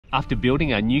After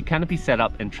building our new canopy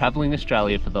setup and traveling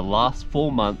Australia for the last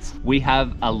 4 months, we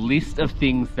have a list of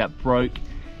things that broke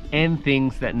and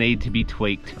things that need to be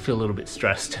tweaked. I feel a little bit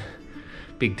stressed.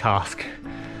 Big task.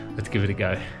 Let's give it a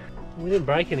go. We didn't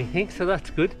break anything, so that's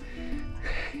good.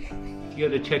 You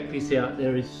gotta check this out.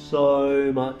 There is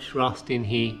so much rust in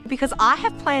here. Because I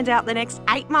have planned out the next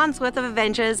 8 months worth of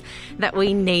adventures that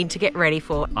we need to get ready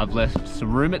for. I've left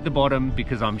some room at the bottom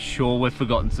because I'm sure we've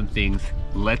forgotten some things.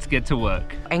 Let's get to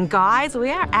work. And guys, we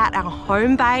are at our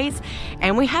home base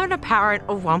and we have an apparent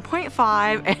of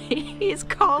 1.5 and it is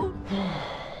cold.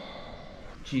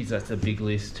 Jeez, that's a big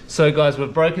list. So guys,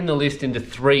 we've broken the list into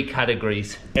 3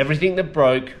 categories. Everything that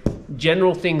broke,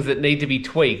 general things that need to be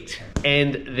tweaked,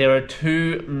 and there are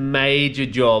 2 major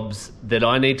jobs that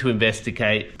I need to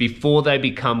investigate before they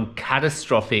become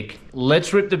catastrophic.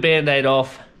 Let's rip the band-aid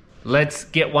off. Let's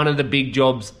get one of the big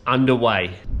jobs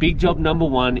underway. Big job number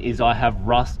 1 is I have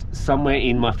rust somewhere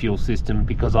in my fuel system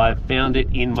because I have found it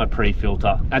in my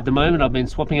pre-filter. At the moment, I've been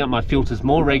swapping out my filters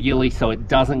more regularly so it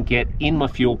doesn't get in my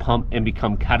fuel pump and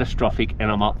become catastrophic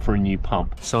and I'm up for a new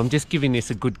pump. So I'm just giving this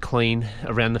a good clean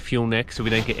around the fuel neck so we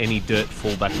don't get any dirt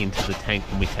fall back into the tank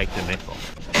when we take the neck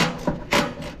off.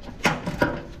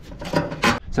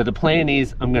 So the plan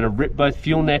is I'm going to rip both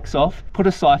fuel necks off, put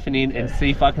a siphon in and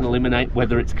see if I can eliminate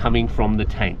whether it's coming from the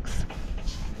tanks.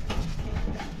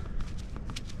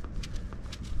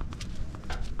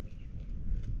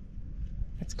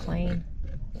 It's clean.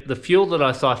 The fuel that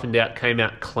I siphoned out came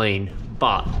out clean,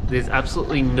 but there's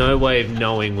absolutely no way of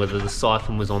knowing whether the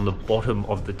siphon was on the bottom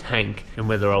of the tank and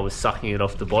whether I was sucking it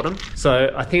off the bottom.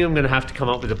 So I think I'm going to have to come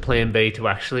up with a plan B to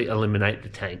actually eliminate the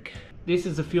tank. This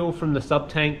is the fuel from the sub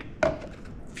tank.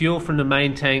 Fuel from the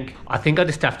main tank. I think I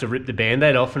just have to rip the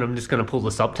band-aid off and I'm just going to pull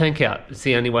the sub tank out. It's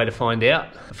the only way to find out.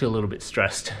 I feel a little bit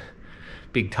stressed.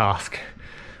 Big task.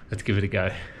 Let's give it a go.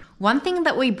 One thing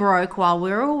that we broke while we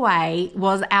were away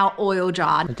was our oil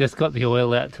jar. I just got the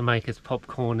oil out to make us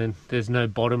popcorn and there's no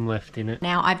bottom left in it.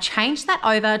 Now I've changed that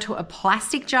over to a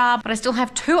plastic jar, but I still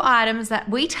have 2 items that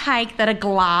we take that are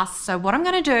glass. So what I'm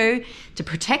going to do to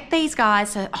protect these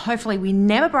guys, so hopefully we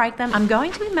never break them, I'm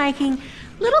going to be making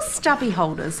little stubby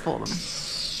holders for them.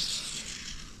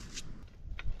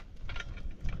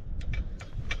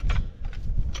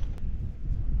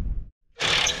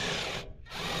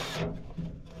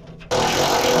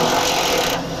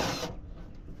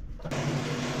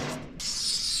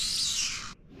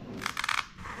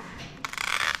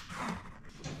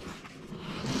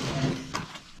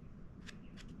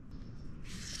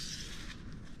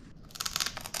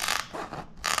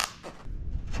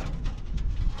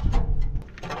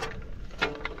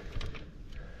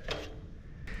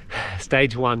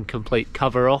 Stage 1 complete,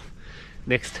 cover off.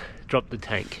 Next, drop the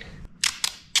tank.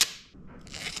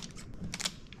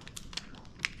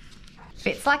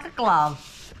 Fits like a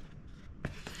glove.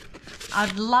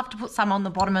 I'd love to put some on the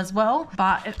bottom as well,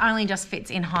 but it only just fits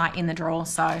in height in the drawer,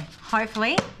 so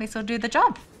hopefully this will do the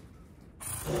job.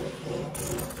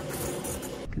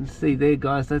 You can see there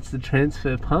guys, that's the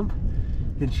transfer pump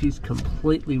and she's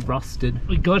completely rusted.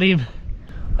 We got him.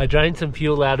 I drained some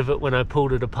fuel out of it when I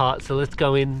pulled it apart, so let's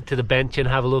go into the bench and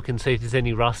have a look and see if there's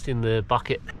any rust in the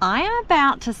bucket. I am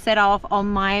about to set off on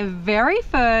my very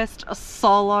first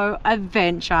solo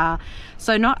adventure.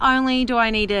 So not only do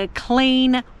I need to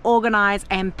clean, organize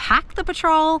and pack the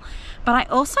patrol, but I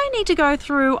also need to go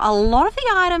through a lot of the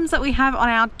items that we have on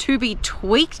our to be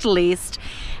tweaked list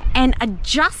and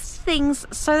adjust things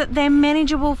so that they're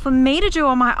manageable for me to do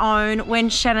on my own when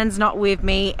Shannon's not with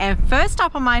me. And first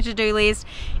up on my to-do list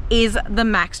is the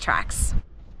max tracks.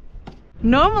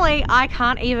 Normally I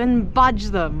can't even budge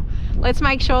them. Let's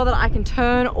make sure that I can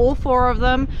turn all 4 of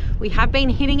them. We have been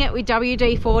hitting it with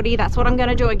WD-40. That's what I'm going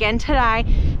to do again today.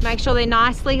 Make sure they're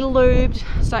nicely lubed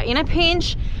so in a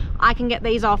pinch I can get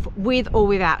these off with or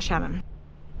without Shannon.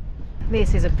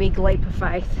 This is a big leap of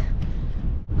faith.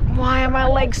 Why are my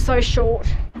legs so short?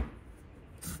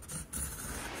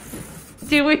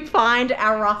 Did we find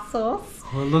our rust source?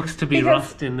 Well, it looks to be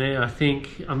rust in there, I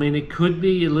think. I mean, it could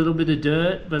be a little bit of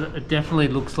dirt, but it definitely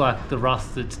looks like the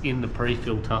rust that's in the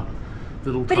pre-filter.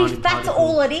 But if that's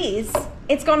all it is,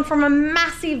 it's gone from a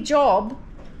massive job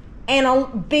and a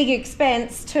big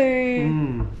expense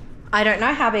to... I don't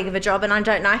know how big of a job and I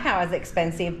don't know how it's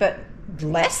expensive, but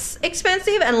less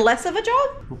expensive and less of a job?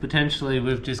 Well, potentially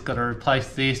we've just got to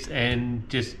replace this and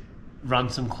just run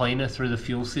some cleaner through the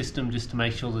fuel system just to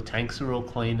make sure the tanks are all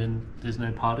clean and there's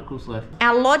no particles left.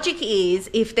 Our logic is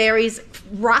if there is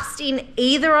rust in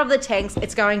either of the tanks,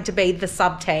 it's going to be the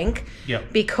sub tank.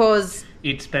 Yep. Because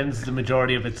it spends the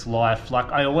majority of its life.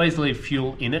 Like, I always leave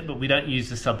fuel in it, but we don't use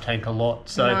the sub tank a lot.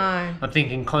 So No. I'm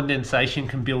thinking condensation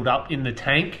can build up in the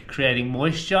tank, creating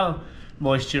moisture.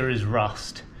 Moisture is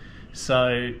rust.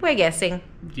 So We're guessing.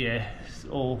 yeah, it's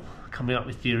all coming up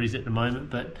with theories at the moment,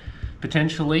 but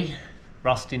potentially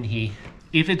rust in here.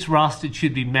 If it's rust, it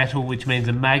should be metal, which means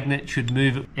a magnet should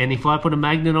move it. And if I put a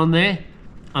magnet on there,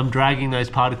 I'm dragging those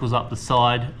particles up the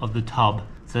side of the tub.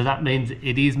 So that means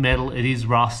it is metal, it is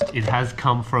rust, it has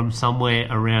come from somewhere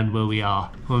around where we are.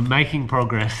 We're making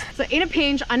progress. So in a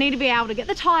pinch, I need to be able to get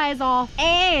the tyres off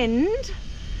and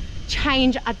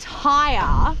change a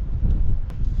tyre.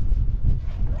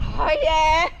 Oh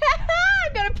yeah,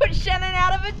 I'm gonna put Shannon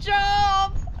out of a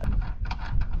job.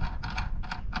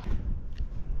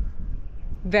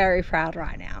 Very proud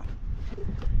right now.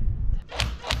 I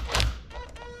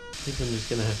think I'm just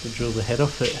going to have to drill the head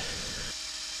off it.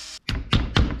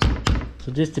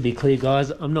 So just to be clear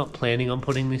guys, I'm not planning on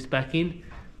putting this back in.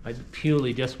 I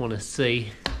purely just want to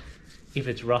see if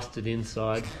it's rusted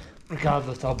inside.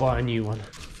 Regardless, I'll buy a new one.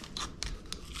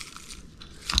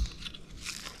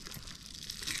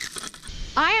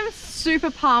 I am super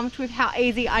pumped with how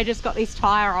easy I just got this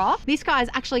tyre off. This guy is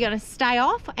actually going to stay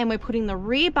off, and we're putting the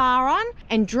rear bar on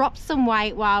and drop some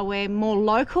weight while we're more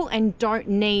local and don't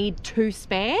need 2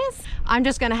 spares. I'm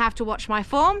just going to have to watch my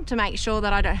form to make sure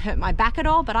that I don't hurt my back at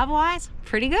all, but otherwise,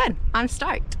 pretty good. I'm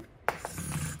stoked.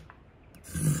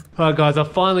 Alright guys, I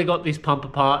finally got this pump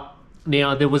apart.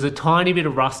 Now, there was a tiny bit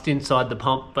of rust inside the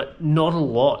pump, but not a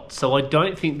lot. So I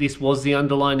don't think this was the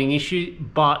underlying issue,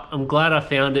 but I'm glad I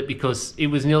found it because it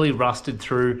was nearly rusted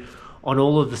through on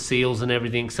all of the seals and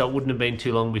everything. So it wouldn't have been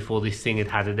too long before this thing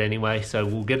had it anyway. So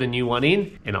we'll get a new one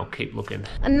in and I'll keep looking.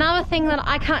 Another thing that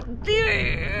I can't do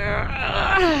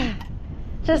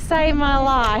to save my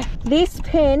life. This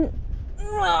pin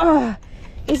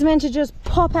is meant to just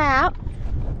pop out.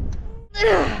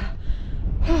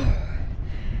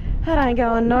 That ain't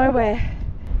going nowhere.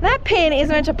 That pin is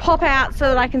meant to pop out so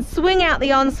that I can swing out the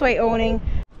ensuite awning.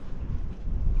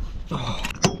 I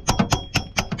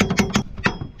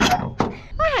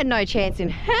had no chance in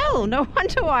hell. No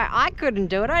wonder why I couldn't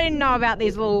do it. I didn't know about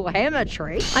this little hammer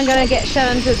tree. I'm gonna get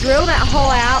Shannon to drill that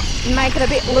hole out and make it a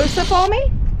bit looser for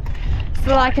me so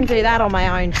that I can do that on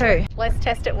my own too. Let's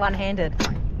test it one-handed.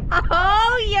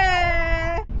 Oh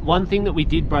yeah! One thing that we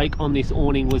did break on this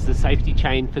awning was the safety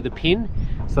chain for the pin.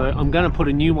 So I'm going to put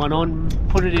a new one on,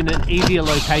 put it in an easier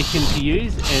location to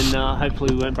use, and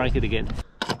hopefully we won't break it again.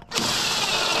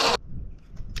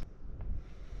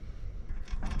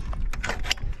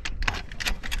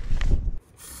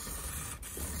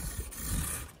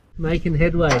 Making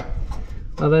headway.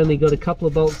 I've only got a couple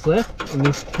of bolts left and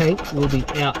this tank will be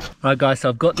out. Alright guys, so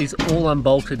I've got this all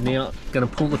unbolted now. I'm going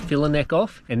to pull the filler neck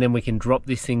off and then we can drop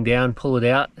this thing down, pull it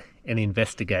out and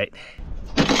investigate.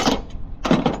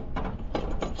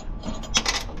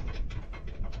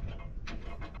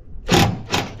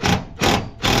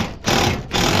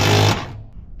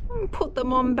 Put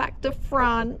them on back to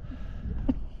front.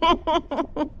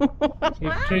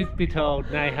 If truth be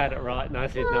told, Nay had it right and I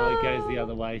said no, it goes the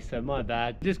other way, so my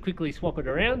bad. Just quickly swap it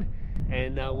around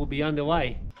and we'll be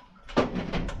underway.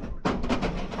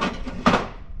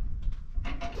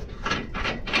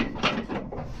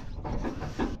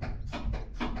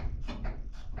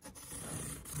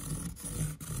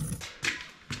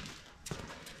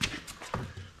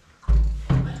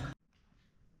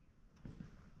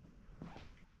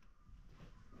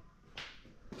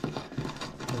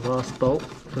 Last bolt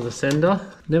for the sender.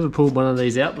 Never pulled one of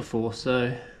these out before,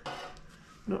 so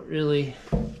not really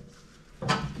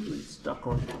stuck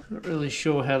on. Not really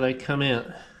sure how they come out.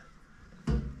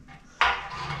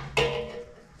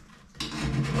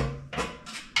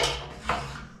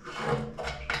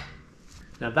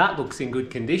 Now that looks in good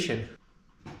condition.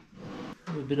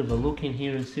 Have a bit of a look in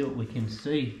here and see what we can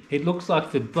see. It looks like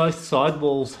for both side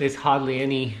walls there's hardly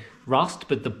any rust,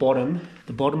 but the bottom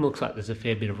looks like there's a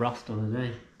fair bit of rust on it,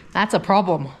 eh? That's a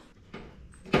problem.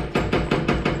 Coming?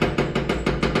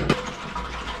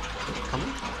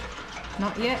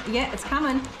 Not yet. Yeah, it's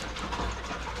coming.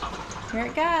 Here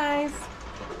it goes.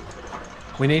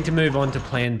 We need to move on to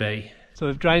plan B. So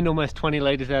we've drained almost 20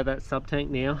 litres out of that sub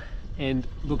tank now, and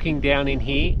looking down in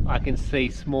here I can see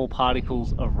small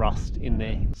particles of rust in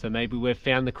there. So maybe we've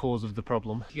found the cause of the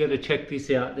problem. You got to check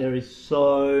this out. There is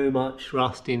so much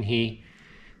rust in here.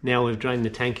 Now we've drained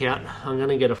the tank out, I'm going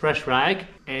to get a fresh rag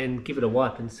and give it a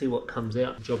wipe and see what comes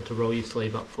out. Job to roll your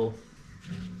sleeve up for.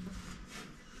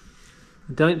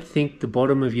 I don't think the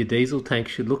bottom of your diesel tank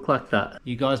should look like that.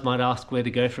 You guys might ask where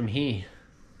to go from here.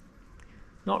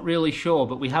 Not really sure,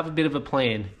 but we have a bit of a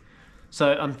plan.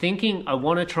 So I'm thinking I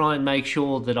want to try and make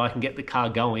sure that I can get the car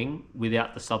going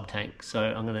without the sub tank. So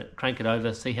I'm going to crank it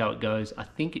over, see how it goes. I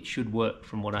think it should work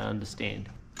from what I understand.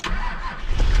 Now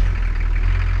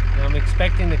I'm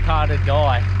expecting the car to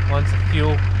die once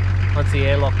the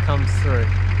airlock comes through.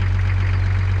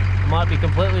 I might be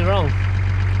completely wrong.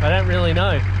 I don't really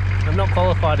know. I'm not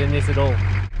qualified in this at all.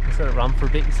 Just let it run for a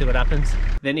bit and see what happens.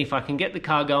 Then if I can get the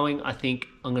car going, I think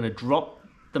I'm going to drop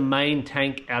the main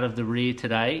tank out of the rear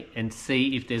today and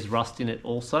see if there's rust in it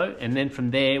also, and then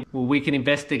from there, well, we can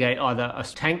investigate either a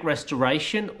tank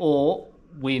restoration or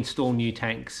we install new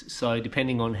tanks. So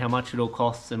depending on how much it all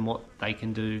costs and what they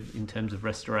can do in terms of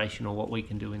restoration, or what we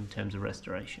can do in terms of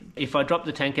restoration. If I drop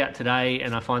the tank out today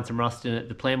and I find some rust in it,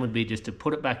 the plan would be just to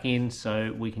put it back in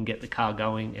so we can get the car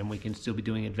going and we can still be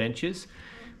doing adventures,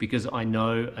 because I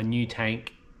know a new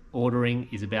tank ordering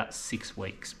is about 6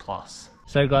 weeks plus.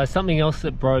 So guys, something else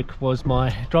that broke was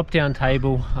my drop down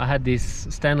table. I had this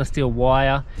stainless steel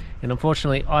wire, and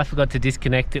unfortunately I forgot to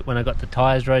disconnect it when I got the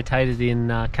tyres rotated in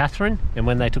Catherine, and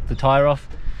when they took the tyre off,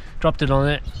 dropped it on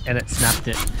it and it snapped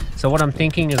it. So what I'm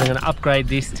thinking is I'm going to upgrade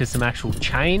this to some actual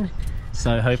chain,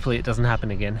 so hopefully it doesn't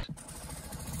happen again.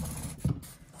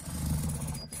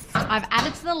 I've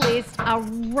added to the list a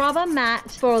rubber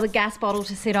mat for the gas bottle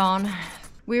to sit on.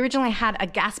 We originally had a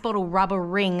gas bottle rubber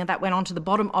ring that went onto the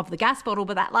bottom of the gas bottle,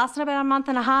 but that lasted about a month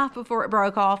and a half before it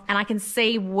broke off, and I can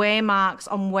see wear marks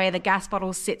on where the gas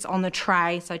bottle sits on the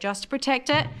tray. So just to protect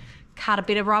it, cut a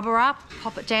bit of rubber up,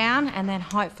 pop it down, and then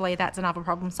hopefully that's another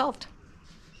problem solved.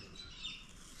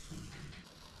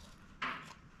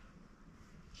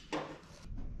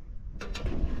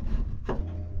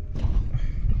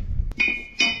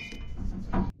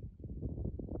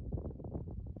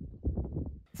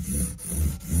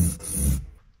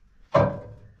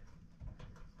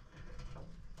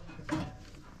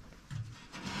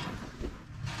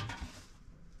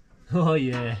 Oh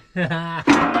yeah.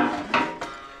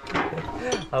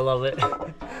 I love it.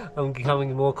 I'm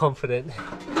becoming more confident.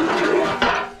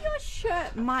 Your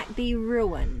shirt might be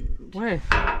ruined. Where?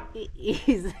 It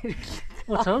is.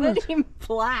 What's on it? In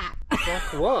black. Black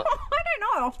what? I don't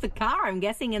know, off the car I'm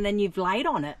guessing, and then you've laid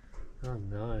on it. Oh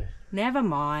no. Never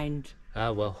mind.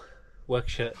 Ah well, work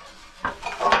shirt.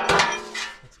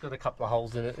 It's got a couple of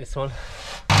holes in it, this one.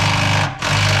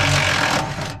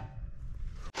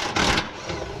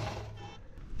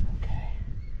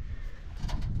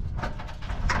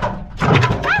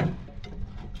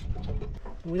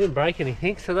 We didn't break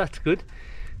anything, so that's good.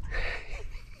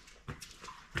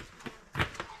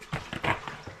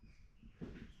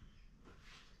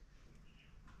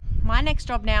 My next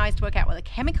job now is to work out where the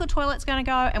chemical toilet's going to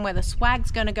go and where the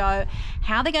swag's going to go,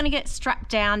 how they're going to get strapped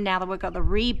down now that we've got the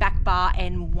rear back bar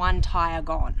and one tyre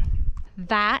gone.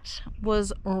 That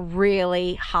was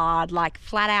really hard, like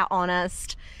flat out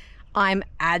honest. I'm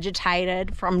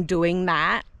agitated from doing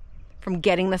that, from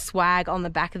getting the swag on the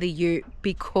back of the ute,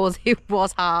 because it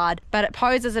was hard. But it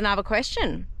poses another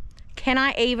question. Can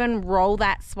I even roll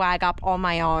that swag up on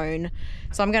my own?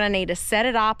 So I'm gonna need to set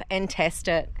it up and test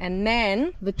it. And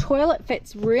then the toilet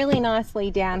fits really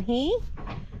nicely down here,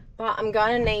 but I'm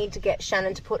gonna need to get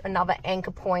Shannon to put another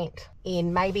anchor point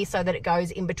in, maybe so that it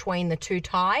goes in between the two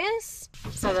tires,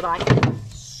 so that I can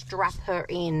strap her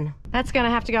in. That's gonna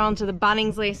have to go onto the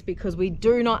Bunnings list because we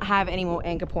do not have any more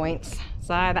anchor points.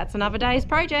 So that's another day's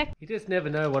project. You just never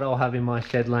know what I'll have in my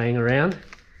shed laying around.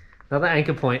 Another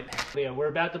anchor point. Yeah, we're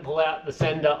about to pull out the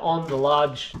sender on the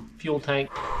large fuel tank.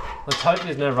 Let's hope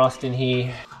there's no rust in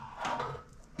here.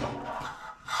 I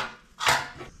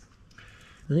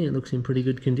think it looks in pretty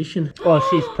good condition. Oh,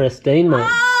 she's pristine, mate.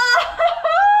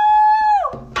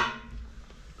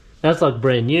 That's like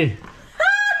brand new.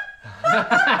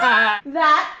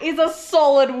 That is a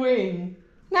solid wing.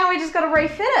 Now we just got to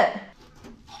refit it.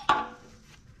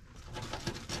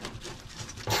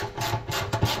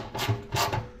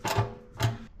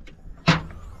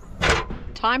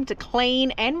 Time to clean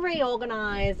and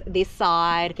reorganize this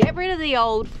side. Get rid of the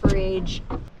old fridge.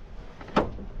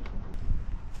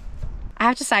 I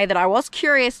have to say that I was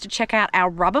curious to check out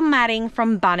our rubber matting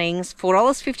from Bunnings,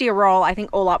 $4.50 a roll. I think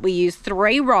all up we used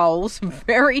 3 rolls,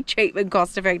 very cheap and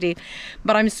cost effective.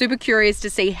 But I'm super curious to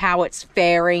see how it's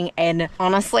faring, and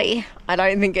honestly, I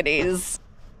don't think it is.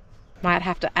 Might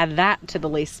have to add that to the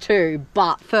list too.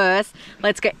 But first,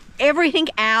 let's get everything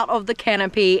out of the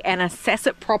canopy and assess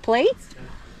it properly.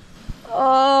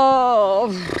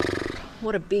 Oh,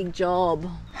 what a big job.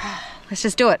 Let's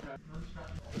just do it.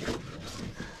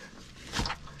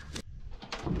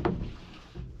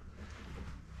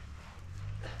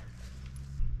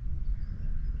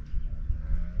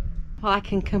 I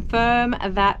can confirm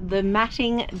that the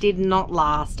matting did not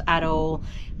last at all.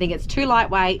 I think it's too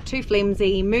lightweight, too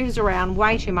flimsy, moves around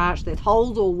way too much. There's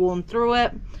holes all worn through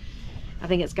it. I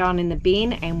think it's going in the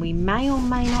bin, and we may or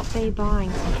may not be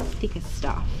buying some thicker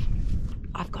stuff.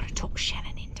 I've got to talk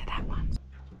Shannon into that one.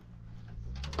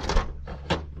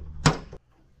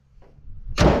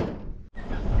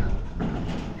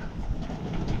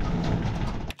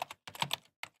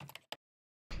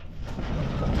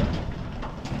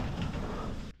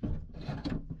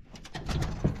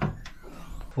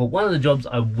 Well, one of the jobs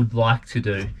I would like to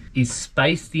do is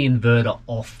space the inverter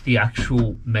off the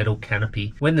actual metal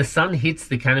canopy. When the sun hits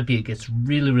the canopy, it gets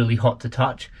really, really hot to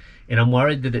touch, and I'm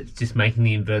worried that it's just making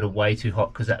the inverter way too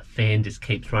hot because that fan just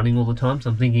keeps running all the time. So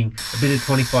I'm thinking a bit of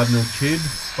 25mm tube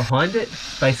behind it,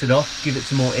 space it off, give it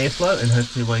some more airflow, and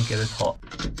hopefully it won't get as hot.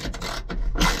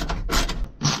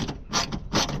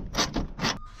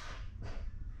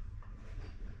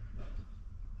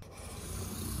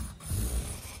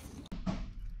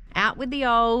 Out with the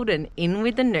old and in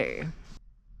with the new.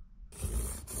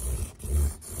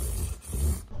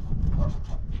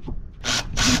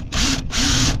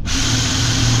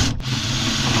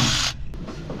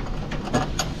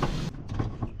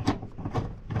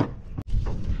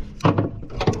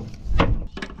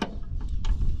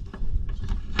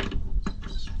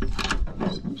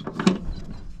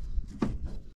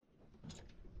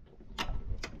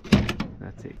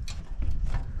 That's it.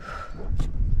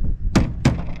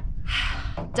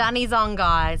 Dunny's on,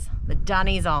 guys. The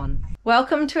dunny's on.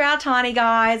 Welcome to our tiny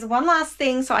guys. One last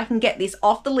thing so I can get this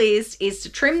off the list is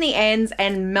to trim the ends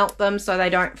and melt them so they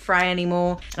don't fray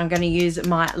anymore. And I'm going to use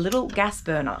my little gas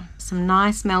burner. Some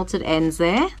nice melted ends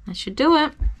there. That should do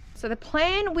it. So the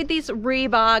plan with this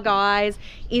rebar, guys,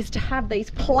 is to have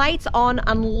these plates on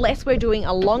unless we're doing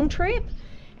a long trip.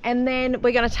 And then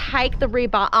we're going to take the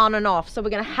rebar on and off. So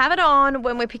we're going to have it on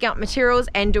when we're picking up materials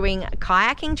and doing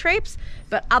kayaking trips,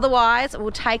 but otherwise we'll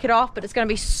take it off. But it's going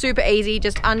to be super easy.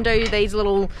 Just undo these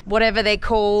little whatever they're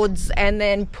cords and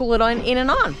then pull it on in and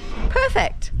on.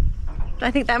 Perfect.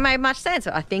 Don't think that made much sense,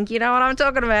 but I think you know what I'm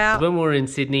talking about. When we were in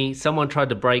Sydney, someone tried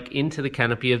to break into the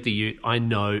canopy of the ute. I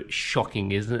know,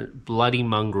 shocking, isn't it? Bloody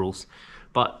mongrels.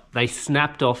 But they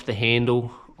snapped off the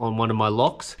handle on one of my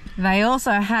locks. They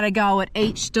also had a go at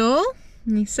each door.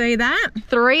 You see that?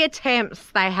 3 attempts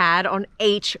they had on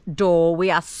each door. We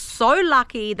are so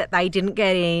lucky that they didn't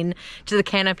get in to the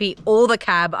canopy or the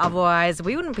cab. Otherwise,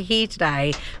 we wouldn't be here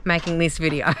today making this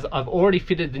video. I've already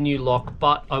fitted the new lock,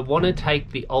 but I want to take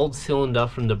the old cylinder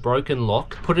from the broken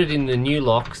lock, put it in the new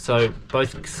lock so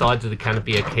both sides of the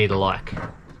canopy are keyed alike.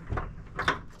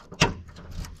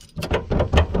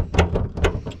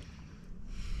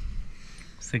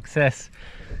 Success.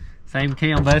 Same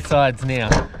key on both sides now.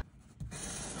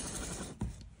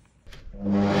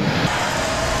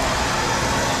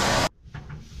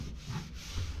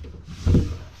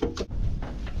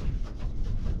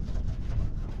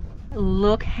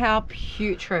 Look how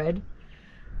putrid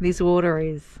this water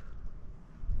is.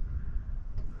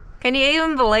 Can you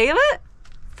even believe it?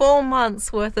 4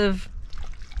 months worth of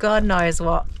God knows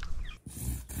what.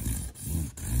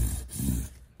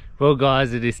 Well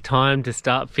guys, it is time to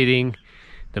start fitting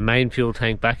the main fuel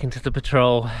tank back into the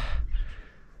Patrol.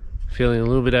 Feeling a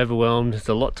little bit overwhelmed. There's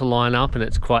a lot to line up and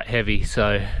it's quite heavy,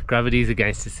 so gravity's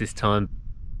against us this time.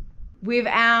 With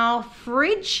our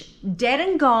fridge dead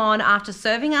and gone after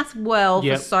serving us well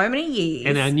for so many years.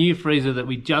 And our new freezer that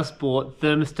we just bought,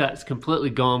 thermostat's completely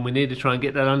gone. We need to try and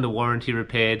get that under warranty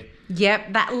repaired.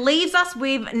 Yep, that leaves us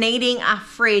with needing a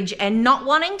fridge and not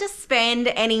wanting to spend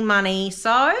any money,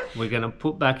 so we're going to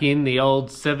put back in the old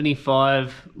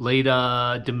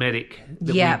 75-litre Dometic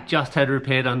that we just had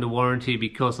repaired under warranty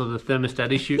because of the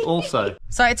thermostat issue also.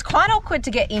 So it's quite awkward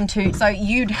to get into, so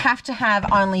you'd have to have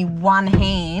only one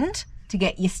hand to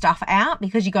get your stuff out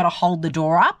because you got to hold the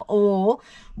door up, or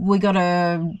we got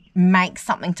to make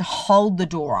something to hold the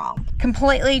door up.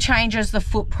 Completely changes the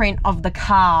footprint of the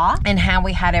car and how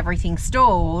we had everything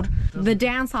stored. The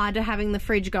downside to having the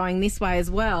fridge going this way as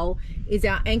well is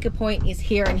our anchor point is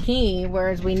here and here,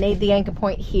 whereas we need the anchor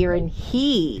point here and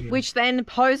here, which then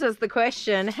poses the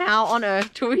question, how on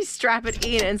earth do we strap it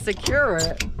in and secure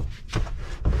it?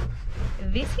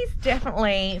 This is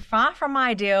definitely far from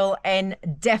ideal and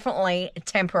definitely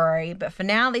temporary, but for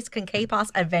now this can keep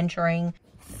us adventuring.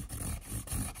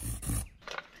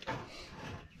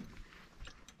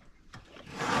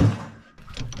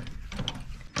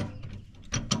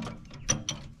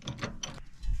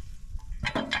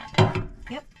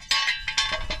 Yep.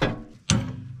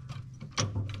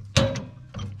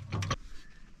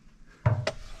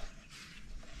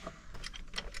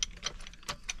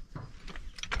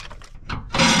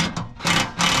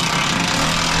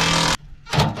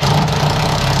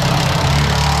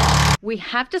 we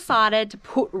have decided to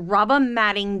put rubber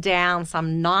matting down,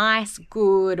 some nice,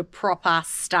 good, proper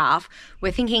stuff.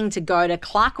 We're thinking to go to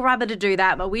Clark Rubber to do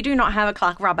that, but we do not have a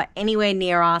Clark Rubber anywhere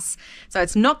near us. So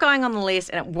it's not going on the list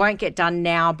and it won't get done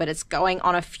now, but it's going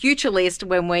on a future list.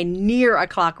 When we're near a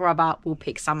Clark Rubber, we'll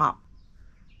pick some up.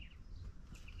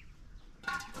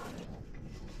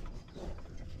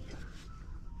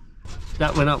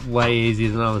 That went up way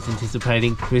easier than I was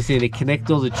anticipating. We just need to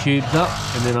connect all the tubes up,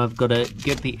 and then I've got to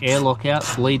get the airlock out,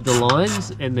 bleed the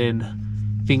lines, and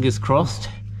then fingers crossed,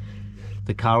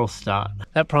 the car will start.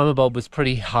 That primer bulb was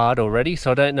pretty hard already,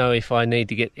 so I don't know if I need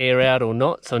to get air out or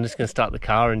not, so I'm just going to start the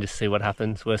car and just see what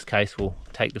happens. Worst case, we'll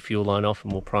take the fuel line off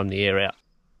and we'll prime the air out.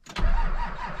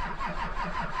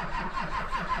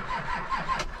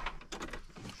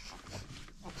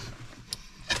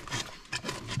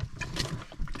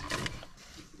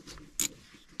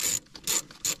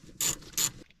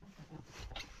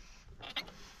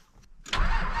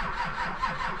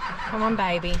 Come on,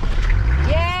 baby.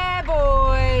 Yeah,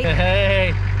 boy.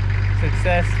 Hey,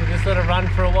 success. We'll just let it run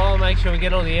for a while, make sure we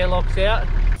get all the airlocks out.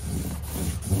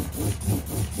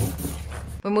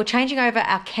 When we're changing over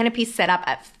our canopy setup,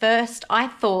 at first I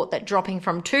thought that dropping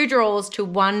from 2 drawers to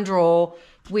 1 drawer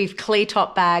with clear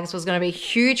top bags was going to be a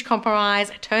huge compromise.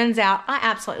 It turns out I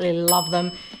absolutely love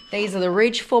them. These are the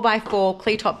Ridge 4x4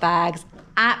 clear top bags.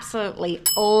 Absolutely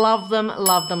love them,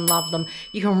 love them, love them.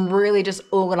 You can really just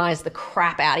organize the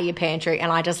crap out of your pantry,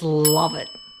 and I just love it.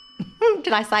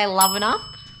 Did I say love enough?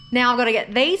 Now I've got to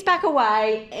get these back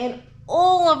away, and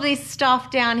all of this stuff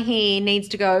down here needs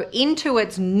to go into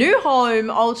its new home,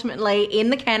 ultimately in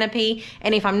the canopy.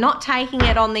 And if I'm not taking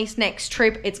it on this next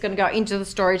trip, it's going to go into the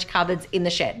storage cupboards in the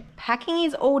shed. Packing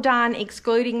is all done,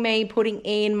 excluding me putting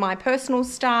in my personal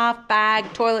stuff, bag,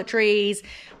 toiletries,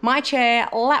 my chair,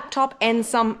 laptop, and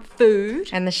some food.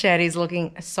 And the shed is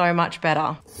looking so much better.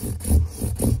 All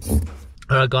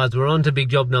right, guys, we're on to big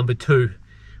job number 2,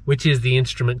 which is the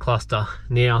instrument cluster.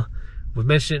 Now, we've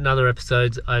mentioned it in other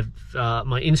episodes.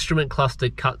 My instrument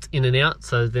cluster cuts in and out,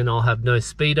 so then I'll have no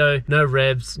speedo, no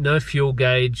revs, no fuel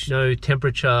gauge, no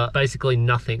temperature, basically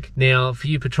nothing. Now, for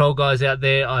you patrol guys out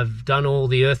there, I've done all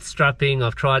the earth strapping,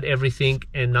 I've tried everything,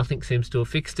 and nothing seems to have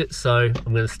fixed it, so I'm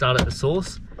going to start at the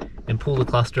source and pull the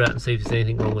cluster out and see if there's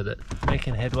anything wrong with it.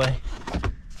 Making headway,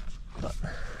 but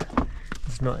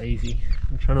it's not easy.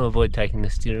 I'm trying to avoid taking the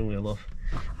steering wheel off.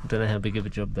 I don't know how big of a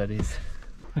job that is.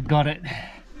 I got it.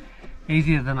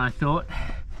 Easier than I thought.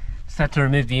 Just had to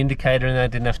remove the indicator and I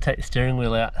didn't have to take the steering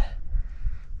wheel out.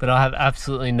 But I have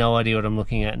absolutely no idea what I'm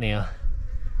looking at now.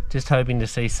 Just hoping to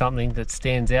see something that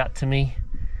stands out to me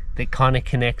that kind of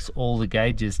connects all the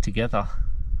gauges together,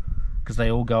 because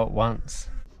they all go at once.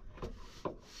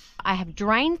 I have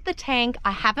drained the tank.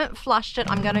 I haven't flushed it.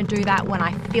 I'm going to do that when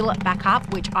I fill it back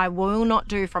up, which I will not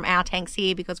do from our tanks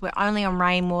here because we're only on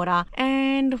rainwater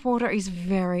and water is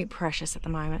very precious at the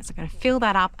moment. So I'm going to fill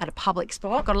that up at a public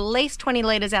spot. Got at least 20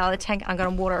 litres out of the tank. I'm going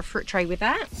to water a fruit tree with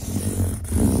that.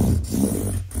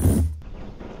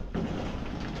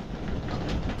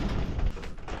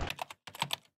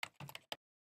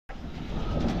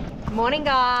 Morning,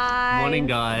 guys. Morning,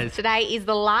 guys. Today is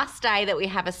the last day that we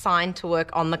have assigned to work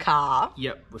on the car.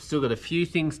 Yep, we've still got a few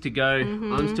things to go.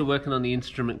 I'm still working on the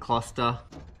instrument cluster.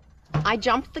 I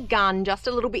jumped the gun just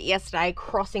a little bit yesterday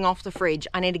crossing off the fridge.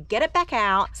 I need to get it back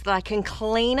out so that I can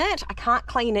clean it. I can't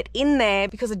clean it in there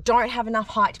because I don't have enough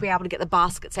height to be able to get the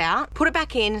baskets out. Put it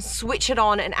back in, switch it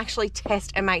on and actually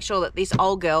test and make sure that this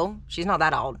old girl, she's not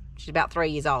that old, she's about 3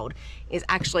 years old, is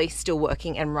actually still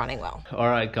working and running well. All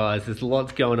right, guys, there's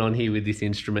lots going on here with this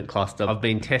instrument cluster. I've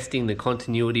been testing the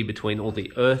continuity between all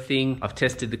the earthing. I've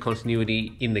tested the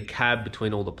continuity in the cab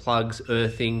between all the plugs,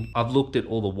 earthing. I've looked at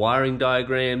all the wiring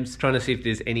diagrams, trying to see if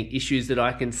there's any issues that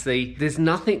I can see. There's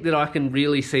nothing that I can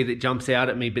really see that jumps out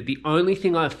at me, but the only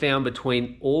thing I've found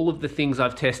between all of the things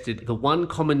I've tested, the one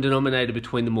common denominator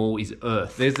between them all is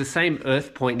earth. There's the same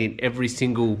earth point in every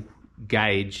single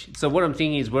gauge. So what I'm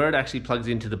thinking is where it actually plugs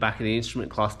into the back of the instrument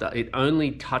cluster, it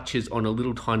only touches on a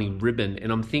little tiny ribbon,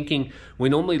 and I'm thinking we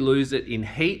normally lose it in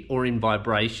heat or in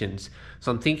vibrations.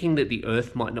 So I'm thinking that the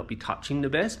earth might not be touching the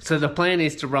best. So the plan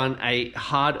is to run a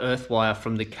hard earth wire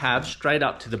from the cab straight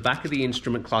up to the back of the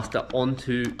instrument cluster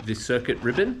onto the circuit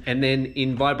ribbon, and then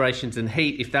in vibrations and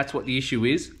heat, if that's what the issue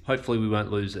is, hopefully we won't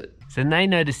lose it. So Nay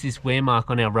noticed this wear mark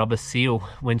on our rubber seal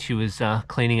when she was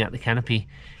cleaning out the canopy,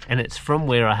 and it's from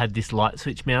where I had this light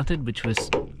switch mounted, which was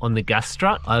on the gas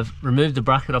strut. I've removed the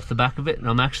bracket off the back of it, and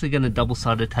I'm actually going to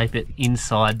double-sided tape it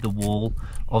inside the wall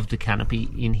of the canopy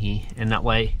in here, and that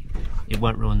way it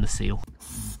won't ruin the seal.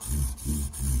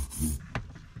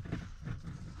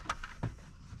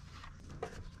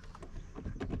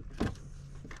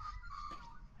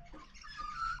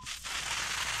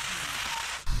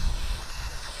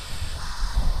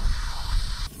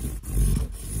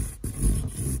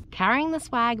 Carrying the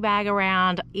swag bag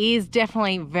around is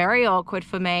definitely very awkward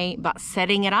for me, but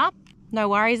setting it up, no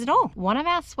worries at all. One of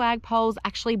our swag poles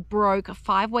actually broke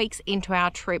 5 weeks into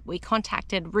our trip. We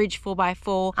contacted Ridge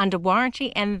 4x4 under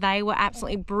warranty and they were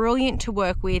absolutely brilliant to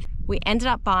work with. We ended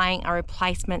up buying a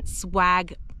replacement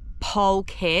swag pole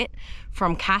kit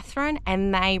from Catherine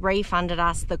and they refunded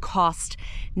us the cost.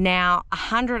 Now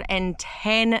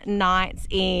 110 nights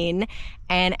in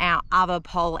and our other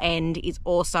pole end is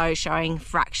also showing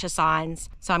fracture signs.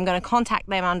 So I'm going to contact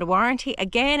them under warranty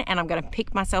again and I'm going to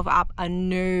pick myself up a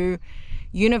new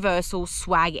universal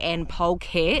swag end pole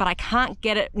kit, but I can't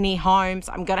get it near home,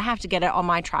 so I'm going to have to get it on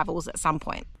my travels at some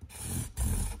point.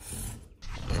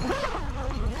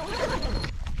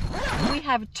 We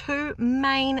have 2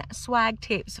 main swag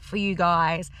tips for you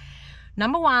guys.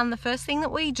 Number 1, the first thing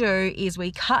that we do is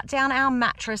we cut down our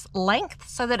mattress length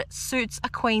so that it suits a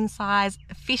queen size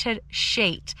fitted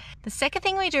sheet. The second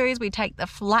thing we do is we take the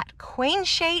flat queen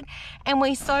sheet and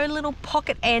we sew little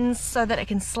pocket ends so that it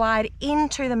can slide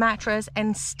into the mattress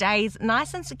and stays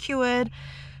nice and secured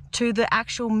to the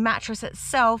actual mattress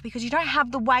itself, because you don't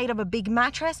have the weight of a big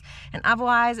mattress and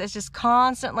otherwise it's just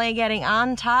constantly getting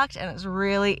untucked and it's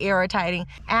really irritating.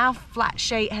 Our flat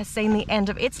sheet has seen the end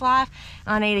of its life.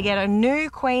 I need to get a new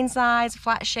queen size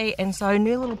flat sheet and sew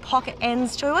new little pocket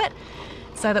ends to it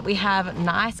so that we have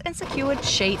nice and secured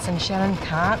sheets and Shannon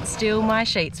can't steal my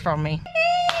sheets from me.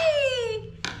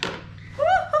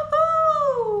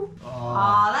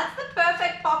 Oh, that's the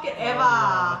perfect pocket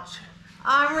ever.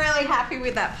 I'm really happy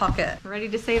with that pocket. Ready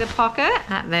to see the pocket?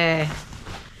 Right there.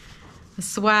 The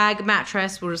swag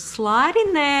mattress will just slide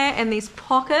in there and this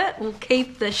pocket will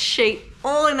keep the sheet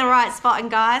all in the right spot.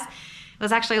 And guys, it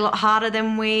was actually a lot harder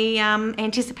than we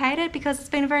anticipated because it's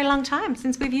been a very long time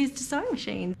since we've used a sewing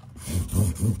machine.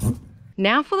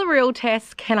 Now for the real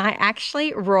test, can I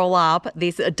actually roll up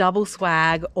this double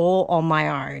swag all on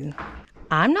my own?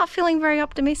 I'm not feeling very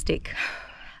optimistic.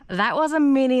 That was a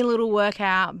mini little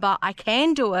workout, but I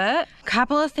can do it. A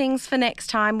couple of things for next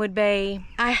time would be,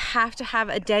 I have to have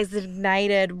a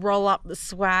designated roll up the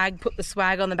swag, put the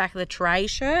swag on the back of the tray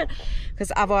shirt,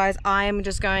 because otherwise I am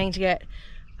just going to get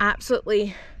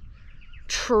absolutely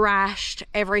trashed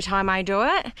every time I do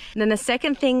it. And then the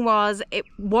second thing was, it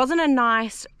wasn't a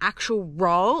nice actual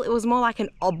roll, it was more like an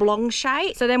oblong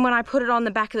shape. So then when I put it on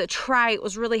the back of the tray, it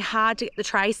was really hard to get the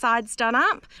tray sides done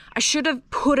up. I should have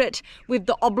put it with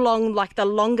the oblong, like the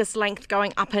longest length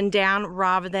going up and down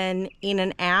rather than in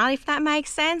and out, if that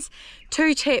makes sense.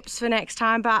 2 tips for next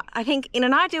time, but I think in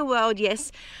an ideal world,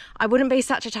 yes, I wouldn't be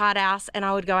such a tight ass and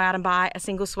I would go out and buy a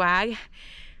single swag.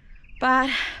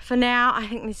 But for now, I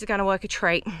think this is gonna work a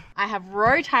treat. I have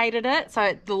rotated it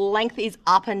so the length is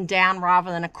up and down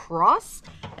rather than across.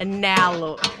 And now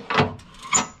look,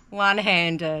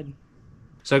 one-handed.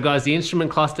 So guys, the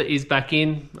instrument cluster is back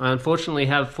in. I unfortunately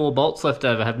have 4 bolts left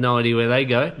over. I have no idea where they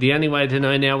go. The only way to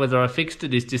know now whether I fixed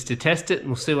it is just to test it and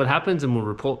we'll see what happens and we'll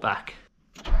report back.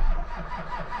 Must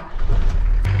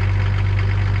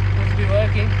be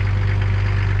working.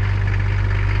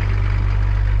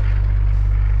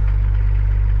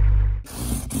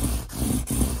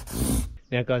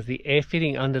 Now guys, the air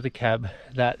fitting under the cab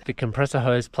that the compressor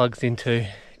hose plugs into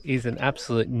is an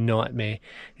absolute nightmare.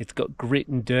 It's got grit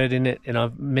and dirt in it and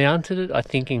I've mounted it, I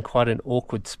think, in quite an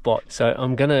awkward spot. So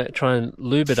I'm gonna try and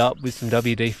lube it up with some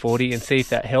WD-40 and see if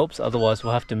that helps, otherwise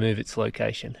we'll have to move its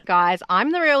location. Guys,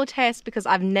 I'm the real test because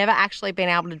I've never actually been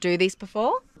able to do this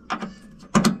before.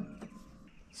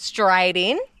 Straight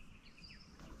in.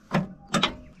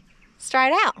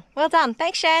 Straight out. Well done.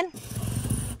 Thanks, Shan.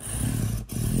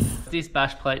 This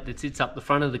bash plate that sits up the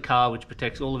front of the car, which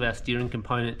protects all of our steering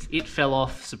components, it fell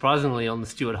off surprisingly on the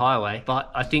Stewart Highway,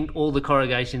 but I think all the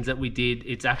corrugations that we did,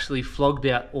 it's actually flogged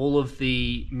out all of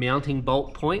the mounting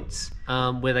bolt points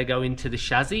where they go into the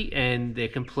chassis, and they're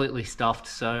completely stuffed.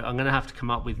 So I'm going to have to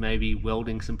come up with maybe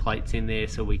welding some plates in there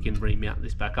so we can remount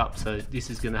this back up. So this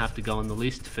is going to have to go on the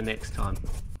list for next time.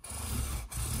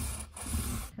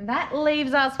 That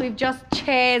leaves us with just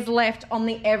chairs left on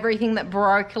the everything that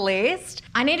broke list.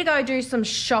 I need to go do some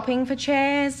shopping for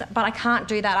chairs, but I can't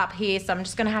do that up here, so I'm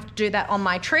just gonna have to do that on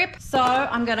my trip. So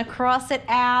I'm gonna cross it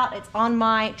out. It's on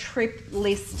my trip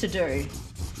list to do.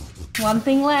 One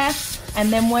thing left,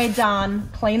 and then we're done.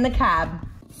 Clean the cab.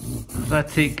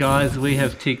 That's it, guys. We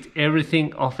have ticked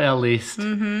everything off our list.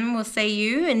 We'll see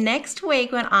you next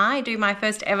week when I do my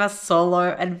first ever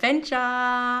solo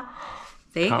adventure.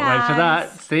 See you guys. Can't wait for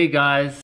that. See you guys.